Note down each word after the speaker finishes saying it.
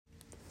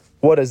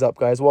What is up,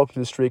 guys? Welcome to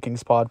the Street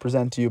Kings Pod,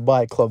 presented to you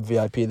by Club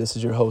VIP. This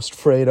is your host,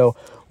 Fredo.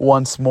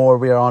 Once more,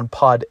 we are on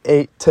Pod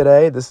 8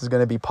 today. This is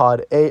going to be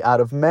Pod 8 out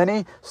of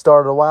many.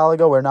 Started a while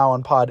ago. We're now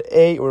on Pod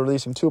 8. We're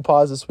releasing 2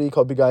 pods this week.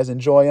 Hope you guys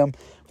enjoy them.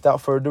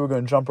 Without further ado, we're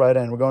going to jump right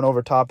in. We're going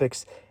over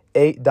topics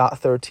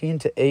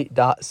 8.13 to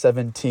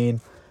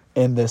 8.17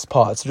 in this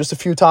pod. So just a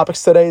few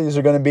topics today. These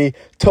are going to be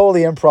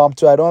totally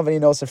impromptu. I don't have any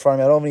notes in front of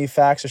me. I don't have any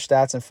facts or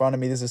stats in front of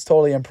me. This is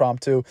totally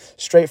impromptu,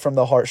 straight from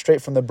the heart,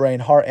 straight from the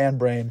brain, heart and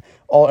brain,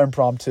 all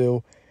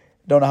impromptu.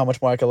 Don't know how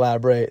much more I can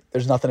elaborate.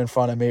 There's nothing in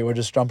front of me. We're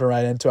just jumping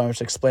right into it. I'm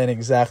just explaining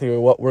exactly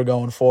what we're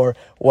going for,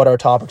 what our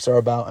topics are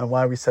about, and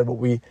why we said what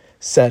we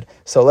said.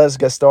 So let's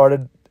get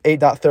started.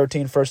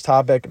 8.13, first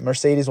topic.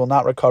 Mercedes will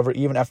not recover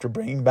even after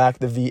bringing back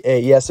the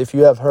V8. Yes, if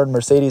you have heard,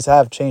 Mercedes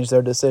have changed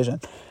their decision.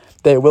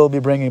 They will be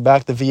bringing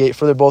back the V8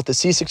 for both the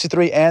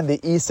C63 and the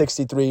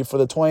E63 for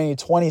the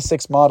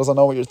 2026 models. I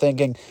know what you're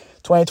thinking.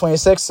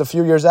 2026, a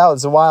few years out.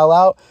 It's a while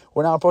out.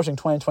 We're now approaching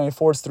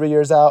 2024. It's 3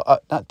 years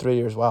out. Not 3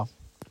 years. Wow.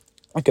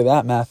 Look at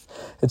that math.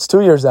 It's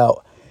 2 years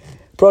out.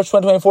 Approach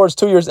 2024 is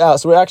 2 years out.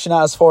 So we're actually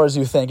not as far as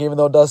you think, even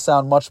though it does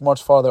sound much,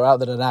 much farther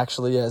out than it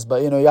actually is.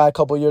 But, you got a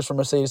couple years for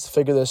Mercedes to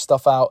figure this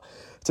stuff out.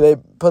 So they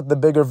put the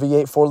bigger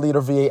V8,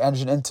 4-liter V8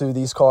 engine into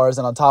these cars.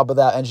 And on top of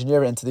that,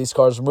 engineer it into these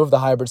cars, remove the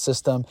hybrid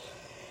system.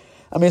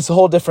 I mean, it's a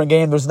whole different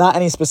game. There's not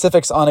any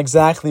specifics on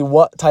exactly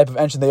what type of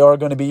engine they are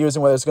going to be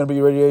using, whether it's going to be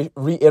a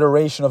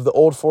reiteration of the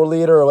old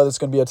 4-liter or whether it's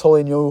going to be a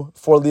totally new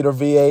 4-liter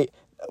V8.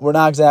 We're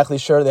not exactly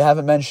sure. They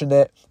haven't mentioned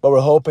it, but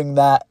we're hoping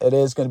that it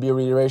is going to be a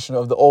reiteration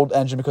of the old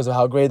engine because of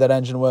how great that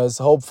engine was,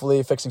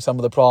 hopefully fixing some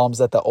of the problems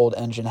that the old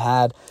engine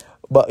had.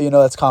 But,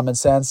 that's common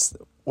sense.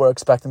 We're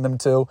expecting them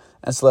to,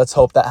 and so let's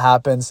hope that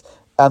happens.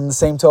 On the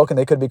same token,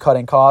 they could be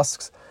cutting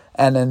costs.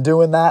 And in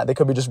doing that, they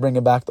could be just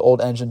bringing back the old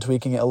engine,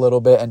 tweaking it a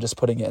little bit, and just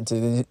putting it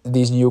into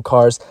these new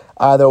cars.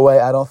 Either way,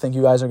 I don't think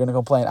you guys are going to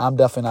complain. I'm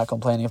definitely not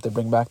complaining if they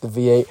bring back the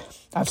V8.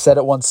 I've said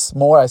it once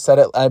more. I said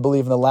it, I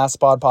believe, in the last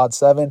pod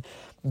 7.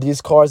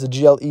 These cars, the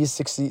GLC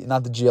 63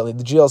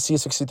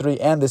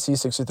 and the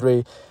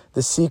C63,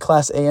 the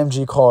C-Class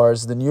AMG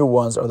cars, the new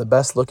ones, are the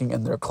best looking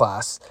in their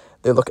class.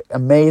 They look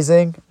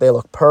amazing. They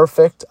look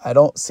perfect. I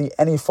don't see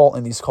any fault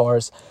in these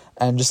cars.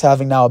 And just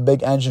having now a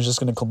big engine is just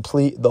going to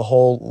complete the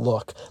whole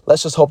look.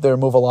 Let's just hope they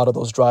remove a lot of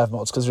those drive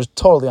modes because they're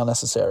totally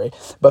unnecessary.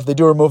 But if they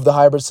do remove the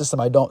hybrid system,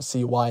 I don't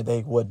see why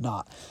they would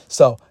not.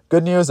 So,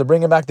 good news. They're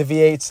bringing back the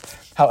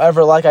V8s.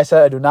 However, like I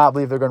said, I do not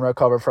believe they're going to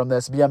recover from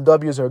this.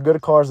 BMWs are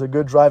good cars. They're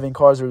good driving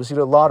cars. They received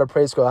a lot of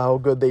praise for how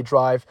good they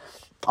drive.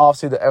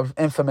 Obviously, the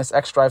infamous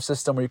X-Drive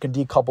system where you can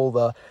decouple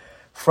the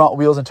front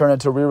wheels and turn it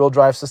into a rear-wheel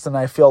drive system.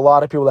 And I feel a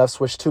lot of people have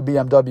switched to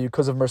BMW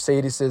because of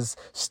Mercedes'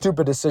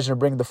 stupid decision to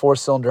bring the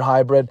 4-cylinder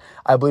hybrid.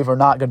 I believe are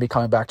not going to be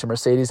coming back to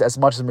Mercedes. As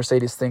much as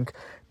Mercedes think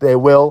they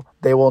will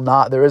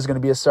not. There is going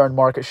to be a certain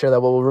market share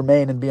that will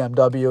remain in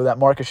BMW. That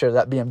market share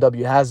that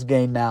BMW has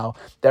gained now,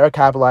 they're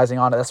capitalizing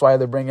on it. That's why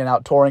they're bringing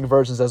out touring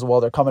versions as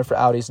well. They're coming for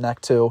Audi's neck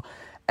too.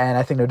 And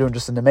I think they're doing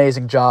just an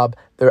amazing job.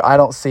 I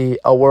don't see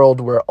a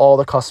world where all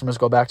the customers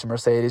go back to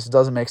Mercedes. It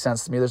doesn't make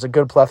sense to me. There's a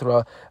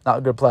plethora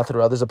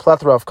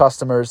of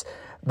customers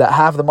that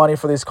have the money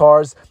for these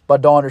cars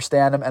but don't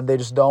understand them, and they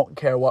just don't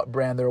care what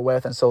brand they're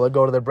with. And so they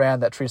go to the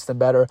brand that treats them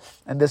better.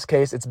 In this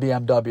case, it's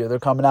BMW. They're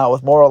coming out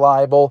with more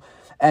reliable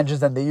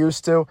engines than they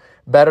used to,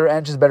 better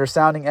engines, better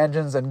sounding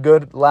engines, and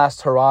good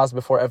last hurrahs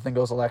before everything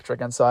goes electric.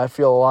 And so I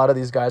feel a lot of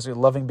these guys are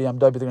loving BMW.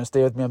 They're going to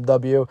stay with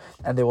BMW,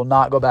 and they will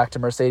not go back to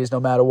Mercedes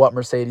no matter what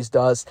Mercedes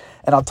does.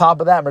 And on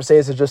top of that,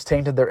 Mercedes has just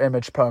tainted their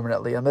image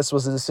permanently, and this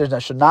was a decision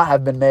that should not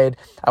have been made.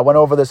 I went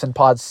over this in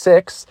Pod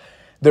 6.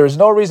 There is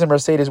no reason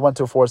Mercedes went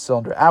to a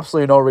 4-cylinder.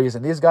 Absolutely no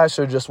reason. These guys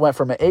should have just went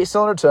from an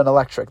 8-cylinder to an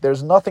electric.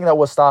 There's nothing that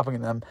was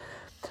stopping them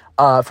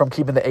from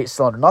keeping the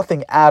 8-cylinder.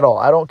 Nothing at all.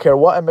 I don't care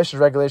what emissions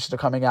regulations are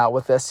coming out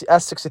with this.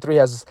 S63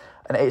 has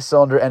an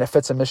 8-cylinder and it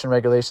fits emission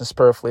regulations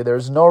perfectly.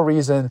 There's no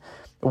reason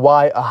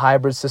why a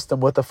hybrid system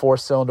with a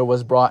 4-cylinder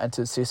was brought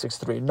into the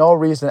C63. No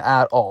reason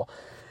at all.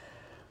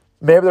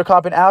 Maybe they're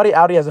copying Audi.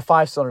 Audi has a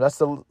 5-cylinder. That's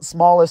the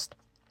smallest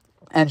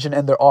engine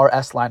in their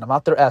RS lineup.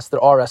 Not their S, their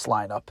RS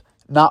lineup.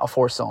 Not a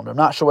 4-cylinder. I'm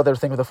not sure what they're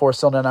thinking with a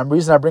 4-cylinder. And the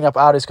reason I bring up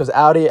Audi is because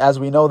Audi, as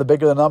we know, the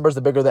bigger the numbers, the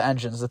bigger the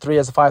engines. The 3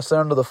 has a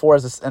 5-cylinder, the 4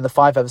 and the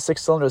 5 have a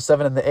 6-cylinder, the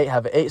 7 and the 8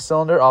 have an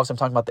 8-cylinder. Obviously, I'm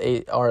talking about the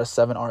 8,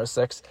 RS7,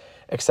 RS6,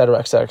 etc.,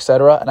 etc.,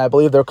 etc. And I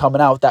believe they're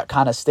coming out with that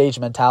kind of stage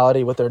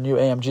mentality with their new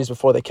AMGs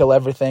before they kill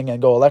everything and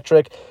go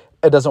electric.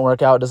 It doesn't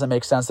work out. It doesn't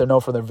make sense. They're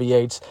known for their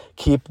V8s.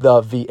 Keep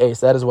the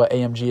V8s. That is what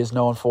AMG is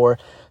known for.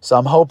 So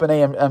I'm glad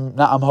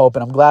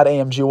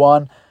AMG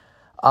won.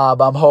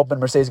 But I'm hoping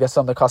Mercedes gets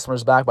some of the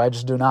customers back, but I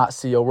just do not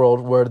see a world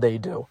where they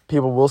do.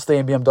 People will stay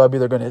in BMW.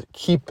 They're going to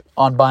keep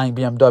on buying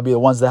BMW. The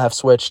ones that have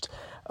switched,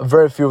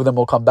 very few of them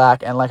will come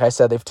back. And like I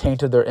said, they've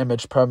tainted their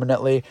image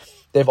permanently.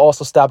 They've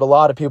also stabbed a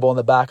lot of people in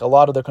the back, a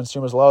lot of their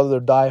consumers, a lot of their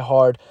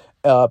diehard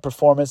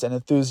performance and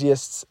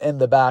enthusiasts in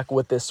the back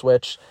with this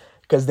switch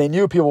because they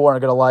knew people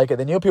weren't going to like it.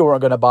 They knew people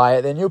weren't going to buy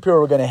it. They knew people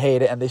were going to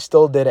hate it, and they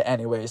still did it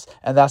anyways.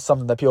 And that's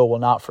something that people will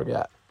not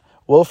forget.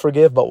 will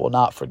forgive but will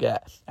not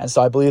forget. And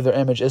so I believe their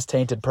image is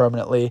tainted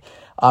permanently.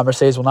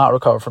 Mercedes will not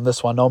recover from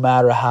this one, no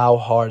matter how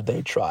hard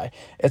they try.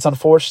 It's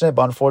unfortunate,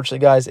 but unfortunately,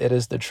 guys, it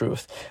is the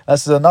truth.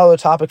 This is another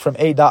topic from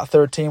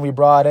 8.13 we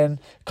brought in.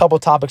 A couple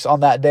topics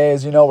on that day.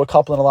 As you know, we're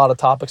coupling a lot of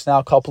topics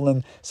now,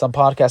 coupling some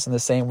podcasts in the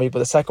same week. But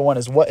the second one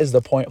is, what is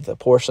the point of the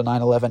Porsche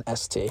 911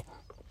 ST?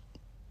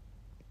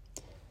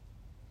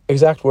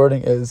 Exact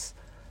wording is,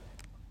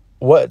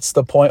 what's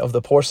the point of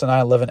the Porsche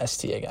 911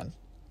 ST again?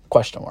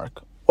 Question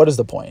mark. What is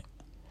the point?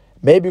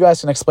 Maybe you guys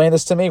can explain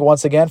this to me.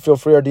 Once again, feel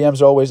free. Our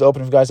DMs are always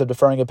open. If you guys have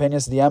differing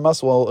opinions, DM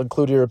us. We'll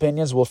include your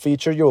opinions. We'll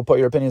feature you. We'll put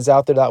your opinions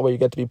out there. That way you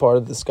get to be part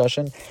of the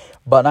discussion.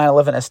 But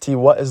 911 ST,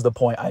 what is the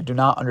point? I do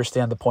not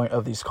understand the point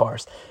of these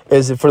cars.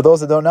 For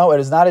those that don't know, it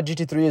is not a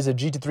GT3. It's a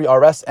GT3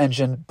 RS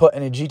engine put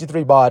in a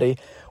GT3 body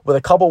with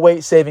a couple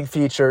weight-saving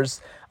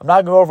features. I'm not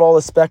going to go over all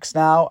the specs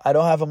now. I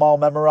don't have them all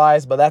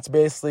memorized, but that's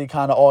basically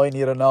kind of all you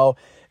need to know.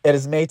 It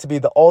is made to be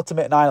the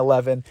ultimate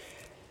 911.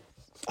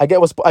 I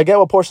get what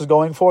Porsche is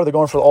going for. They're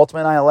going for the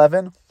ultimate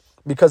 911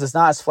 because it's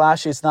not as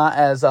flashy. It's not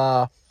as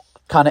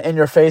kind of in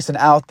your face and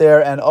out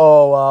there and,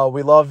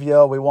 we love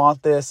you, we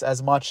want this,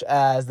 as much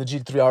as the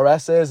GT3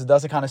 RS is. It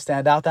doesn't kind of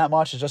stand out that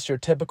much. It's just your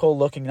typical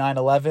looking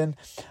 911,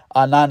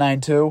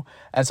 992.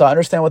 And so I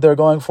understand what they're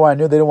going for. I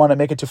knew they didn't want to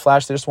make it too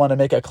flashy. They just wanted to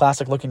make a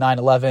classic looking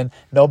 911.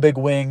 No big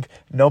wing,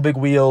 no big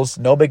wheels,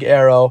 no big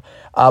aero,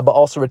 but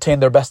also retain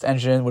their best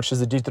engine, which is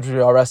the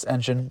GT3 RS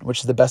engine, which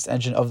is the best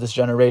engine of this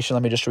generation.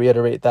 Let me just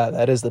reiterate that.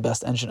 That is the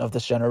best engine of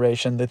this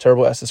generation. The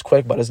Turbo S is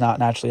quick, but is not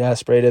naturally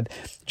aspirated.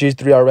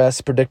 GT3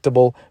 RS,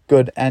 predictable,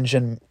 good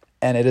engine,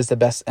 and it is the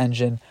best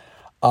engine.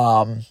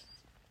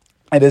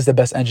 It is the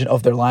best engine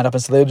of their lineup.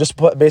 And so they just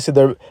put basically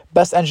their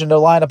best engine in their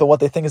lineup and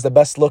what they think is the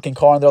best looking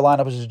car in their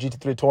lineup, which is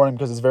GT3 Touring,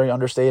 because it's very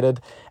understated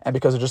and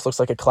because it just looks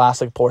like a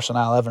classic Porsche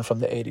 911 from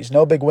the 80s.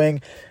 No big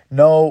wing,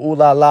 no ooh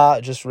la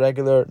la, just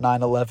regular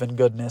 911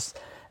 goodness.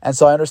 And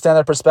so I understand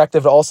that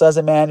perspective. It also has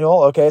a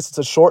manual, okay? So it's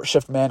a short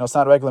shift manual. It's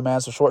not a regular manual,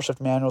 it's a short shift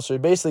manual. So you're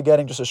basically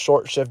getting just a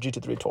short shift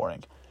GT3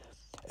 Touring.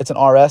 It's an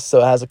RS,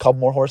 so it has a couple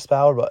more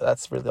horsepower, but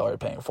that's really all you're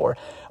paying for.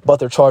 But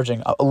they're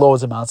charging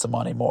loads of amounts of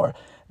money more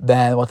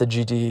than what the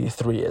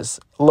GT3 is.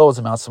 Loads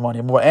of amounts of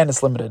money more, and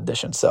it's limited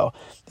edition. So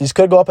these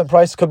could go up in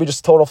price. It could be just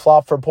a total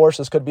flop for Porsche.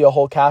 This could be a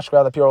whole cash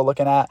grab that people are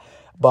looking at.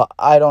 But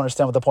I don't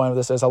understand what the point of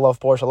this is. I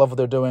love Porsche. I love what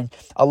they're doing.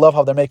 I love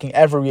how they're making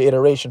every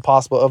iteration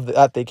possible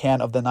that they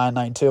can of the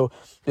 992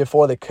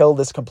 before they kill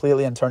this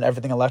completely and turn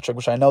everything electric,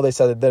 which I know they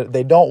said that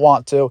they don't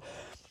want to.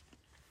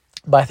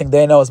 But I think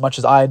they know as much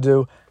as I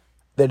do,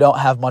 they don't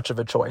have much of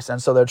a choice.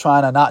 And so they're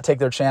trying to not take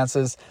their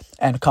chances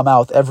and come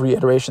out with every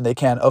iteration they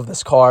can of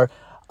this car.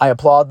 I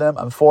applaud them.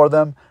 I'm for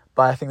them.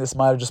 But I think this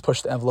might have just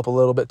pushed the envelope a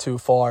little bit too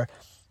far.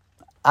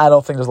 I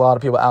don't think there's a lot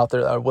of people out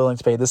there that are willing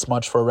to pay this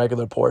much for a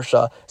regular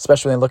Porsche,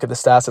 especially when they look at the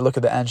stats, they look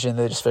at the engine,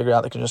 they just figure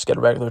out they can just get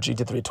a regular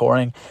GT3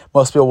 Touring.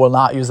 Most people will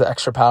not use the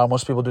extra power.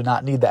 Most people do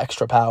not need the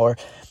extra power.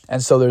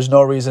 And so there's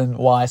no reason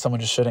why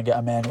someone just shouldn't get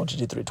a manual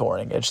GT3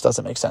 Touring. It just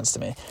doesn't make sense to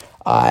me.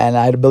 And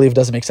I believe it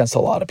doesn't make sense to a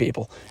lot of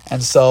people.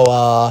 And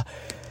so,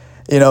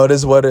 it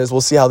is what it is.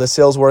 We'll see how the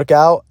sales work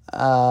out.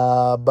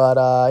 But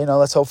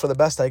let's hope for the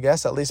best, I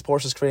guess. At least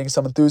Porsche's creating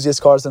some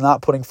enthusiast cars and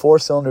not putting 4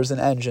 cylinders in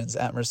engines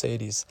at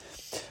Mercedes.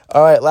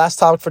 All right, last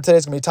topic for today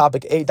is going to be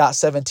topic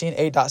 8.17.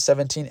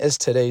 8.17 is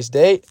today's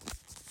date.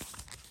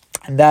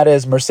 And that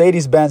is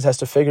Mercedes-Benz has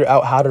to figure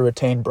out how to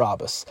retain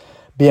Brabus.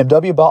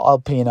 BMW bought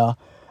Alpina.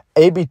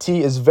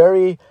 ABT is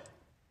very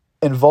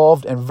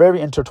involved and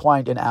very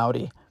intertwined in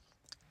Audi.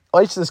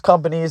 Each of these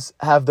companies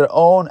have their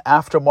own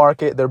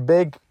aftermarket, their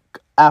big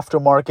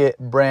aftermarket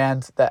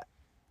brand that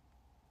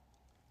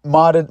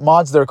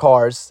mods their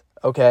cars,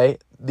 okay?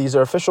 These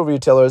are official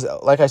retailers.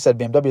 Like I said,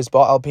 BMW has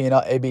bought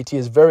Alpina. ABT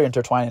is very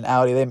intertwined in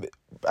Audi. They,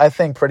 I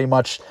think, pretty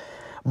much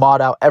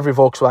mod out every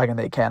Volkswagen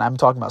they can. I'm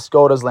talking about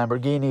Skodas,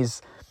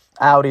 Lamborghinis,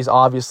 Audis,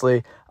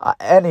 obviously.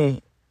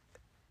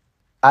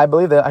 I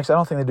believe that, actually, I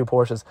don't think they do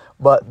Porsches,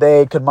 but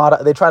they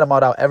try to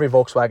mod out every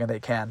Volkswagen they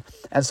can.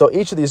 And so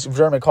each of these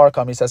German car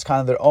companies has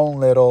kind of their own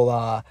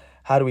little,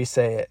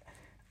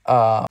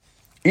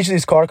 each of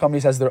these car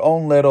companies has their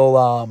own little,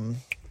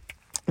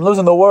 I'm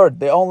losing the word,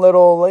 their own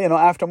little,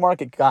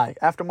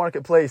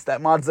 aftermarket place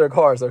that mods their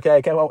cars, okay?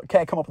 I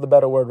can't come up with a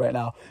better word right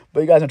now,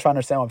 but you guys are trying to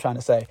understand what I'm trying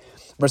to say.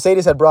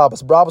 Mercedes had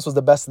Brabus. Brabus was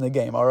the best in the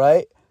game, all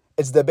right?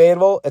 It's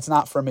debatable. It's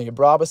not for me.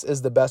 Brabus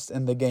is the best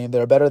in the game.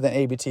 They're better than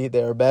ABT.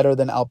 They're better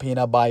than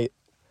Alpina by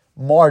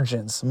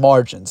margins.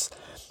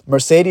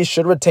 Mercedes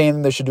should retain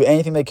them. They should do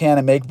anything they can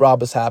to make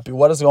Brabus happy.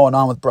 What is going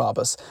on with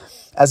Brabus?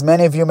 As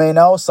many of you may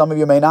know, some of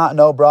you may not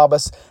know,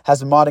 Brabus has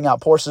been modding out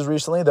Porsches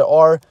recently. There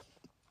are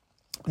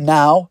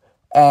now,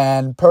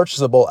 and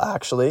purchasable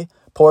actually,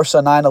 Porsche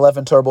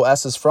 911 Turbo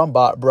S's from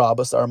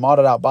Brabus that are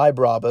modded out by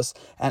Brabus.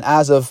 And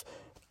as of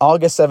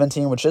August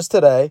 17, which is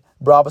today,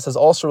 Brabus has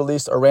also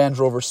released a Range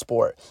Rover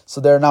Sport. So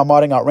they're now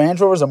modding out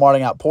Range Rovers, they're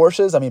modding out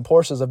Porsches. I mean,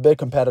 Porsche is a big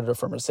competitor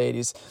for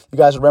Mercedes. You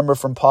guys remember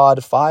from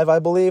Pod 5, I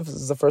believe, this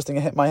is the first thing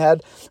that hit my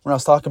head, when I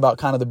was talking about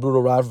kind of the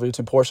brutal rivalry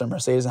between Porsche and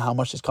Mercedes and how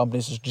much these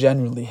companies just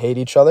genuinely hate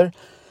each other.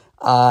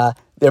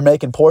 They're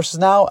making Porsches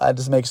now. It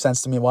just makes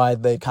sense to me why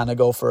they kind of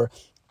go for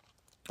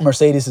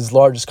Mercedes'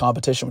 largest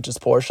competition, which is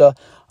Porsche.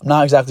 I'm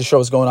not exactly sure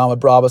what's going on with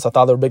Brabus. I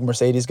thought they were big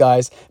Mercedes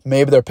guys.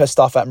 Maybe they're pissed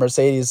off at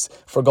Mercedes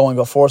for going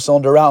a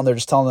 4-cylinder route, and they're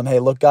just telling them, hey,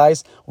 look,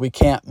 guys, we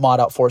can't mod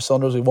out 4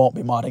 cylinders. We won't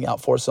be modding out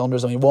 4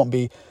 cylinders, and we won't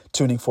be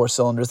tuning 4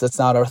 cylinders. That's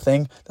not our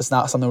thing. That's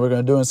not something we're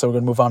going to do, and so we're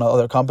going to move on to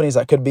other companies.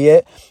 That could be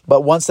it.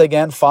 But once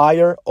again,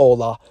 fire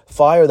Ola.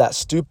 Fire that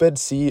stupid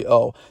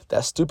CEO,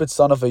 that stupid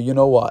son of a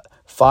you-know-what.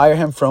 Fire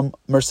him from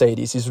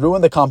Mercedes. He's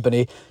ruined the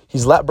company.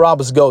 He's let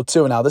Brabus go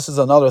too. Now, this is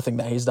another thing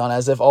that he's done,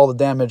 as if all the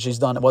damage he's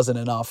done, it wasn't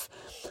enough.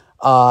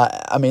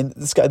 I mean,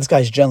 this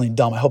guy's genuinely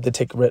dumb. I hope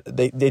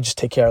they just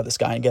take care of this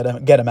guy and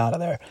get him out of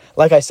there.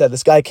 Like I said,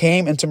 this guy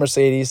came into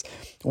Mercedes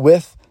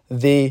with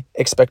the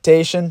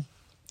expectation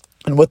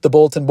and with the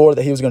bulletin board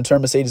that he was going to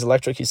turn Mercedes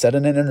electric. He said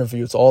in an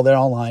interview, it's all there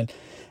online.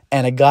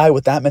 And a guy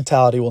with that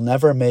mentality will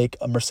never make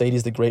a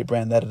Mercedes the great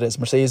brand that it is.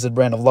 Mercedes is a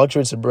brand of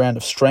luxury. It's a brand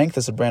of strength.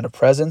 It's a brand of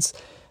presence.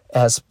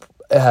 It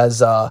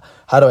has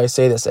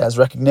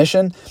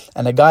recognition.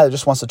 And a guy that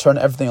just wants to turn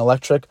everything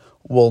electric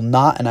will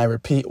not, and I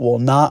repeat, will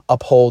not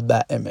uphold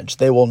that image.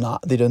 They will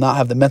not. They do not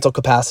have the mental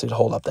capacity to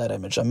hold up that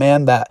image. A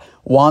man that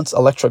wants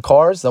electric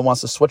cars, that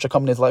wants to switch a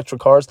company to electric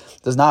cars,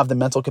 does not have the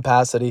mental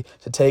capacity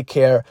to take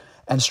care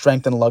and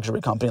strengthen a luxury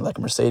company like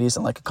Mercedes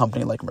and like a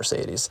company like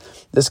Mercedes.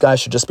 This guy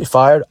should just be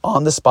fired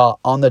on the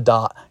spot, on the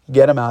dot.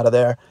 Get him out of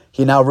there.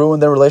 He now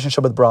ruined their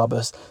relationship with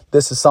Brabus.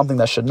 This is something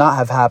that should not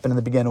have happened in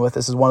the beginning with.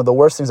 This is one of the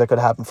worst things that could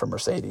happen for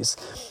Mercedes.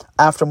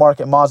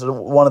 Aftermarket mods are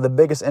one of the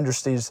biggest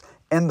industries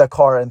in the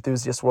car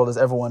enthusiast world, as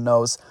everyone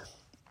knows.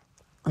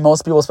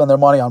 Most people spend their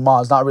money on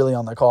mods, not really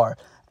on the car.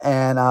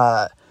 And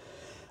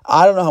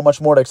I don't know how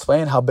much more to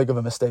explain how big of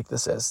a mistake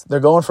this is.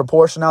 They're going for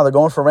Porsche now. They're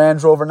going for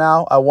Range Rover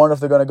now. I wonder if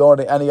they're going to go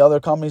into any other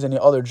companies, any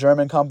other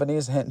German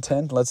companies. Hint,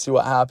 hint. Let's see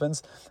what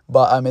happens.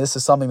 But, I mean, this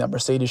is something that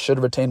Mercedes should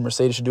retain.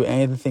 Mercedes should do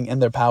anything in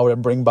their power to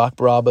bring back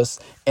Brabus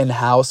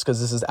in-house,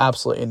 because this is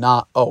absolutely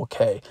not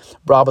okay.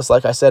 Brabus,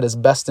 like I said, is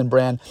best in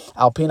brand.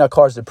 Alpina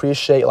cars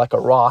depreciate like a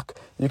rock.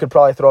 You could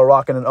probably throw a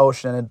rock in an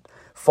ocean and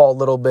fall a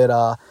little bit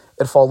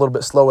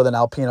slower than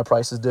Alpina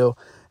prices do.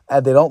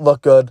 And they don't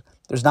look good.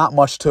 There's not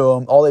much to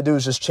them. All they do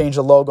is just change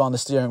the logo on the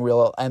steering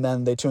wheel, and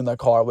then they tune their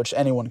car, which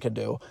anyone can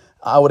do.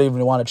 I would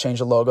even want to change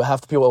the logo. Half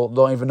the people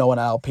don't even know what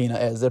an Alpina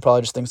is. They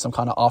probably just think some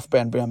kind of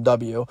off-brand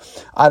BMW.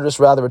 I'd just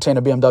rather retain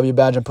a BMW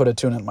badge and put a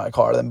tune in my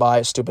car than buy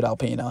a stupid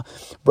Alpina.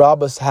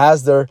 Brabus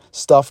has their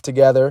stuff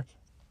together,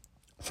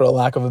 for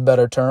lack of a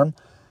better term,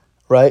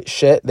 right?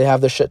 They have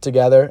their shit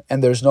together,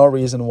 and there's no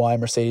reason why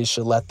Mercedes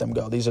should let them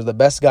go. These are the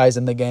best guys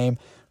in the game.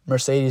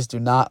 Mercedes, do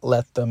not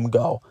let them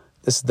go.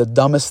 This is the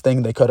dumbest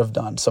thing they could have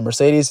done. So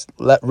Mercedes,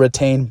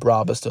 retain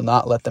Brabus. Do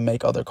not let them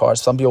make other cars.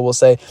 Some people will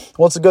say,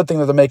 well, it's a good thing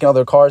that they're making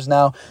other cars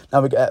now.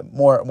 Now we get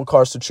more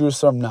cars to choose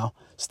from. No.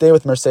 Stay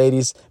with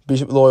Mercedes. Be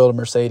loyal to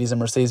Mercedes. And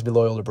Mercedes be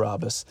loyal to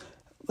Brabus.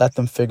 Let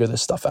them figure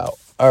this stuff out.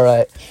 All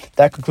right.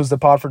 That concludes the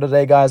pod for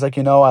today, guys. Like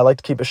you know, I like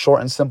to keep it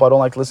short and simple. I don't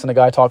like to listen to a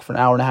guy talk for an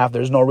hour and a half.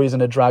 There's no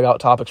reason to drag out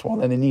topics more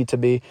than they need to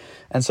be.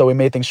 And so we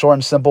made things short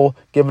and simple,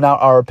 giving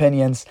out our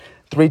opinions.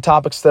 3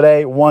 topics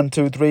today. 1,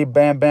 2, 3.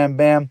 Bam, bam,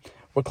 bam.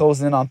 We're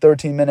closing in on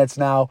 13 minutes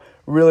now.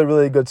 Really,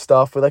 really good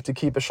stuff. We like to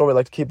keep it short. We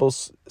like to keep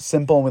it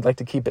simple, and we like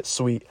to keep it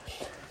sweet.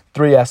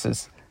 3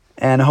 S's.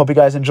 And I hope you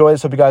guys enjoy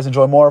this. Hope you guys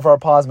enjoy more of our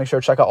pods. Make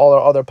sure to check out all our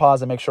other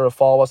pods, and make sure to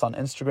follow us on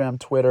Instagram,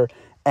 Twitter,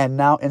 and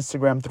now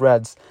Instagram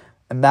Threads.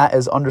 And that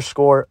is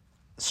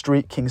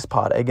 _Street Kings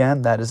Pod.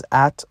 Again, that is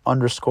at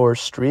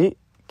 _Street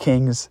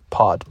Kings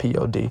Pod,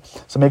 P-O-D.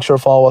 So make sure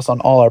to follow us on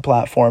all our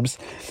platforms.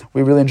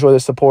 We really enjoy the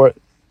support.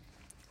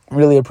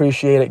 Really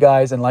appreciate it,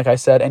 guys. And like I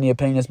said, any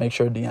opinions, make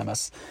sure to DM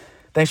us.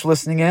 Thanks for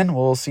listening in.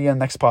 We'll see you in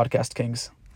the next podcast, Kings.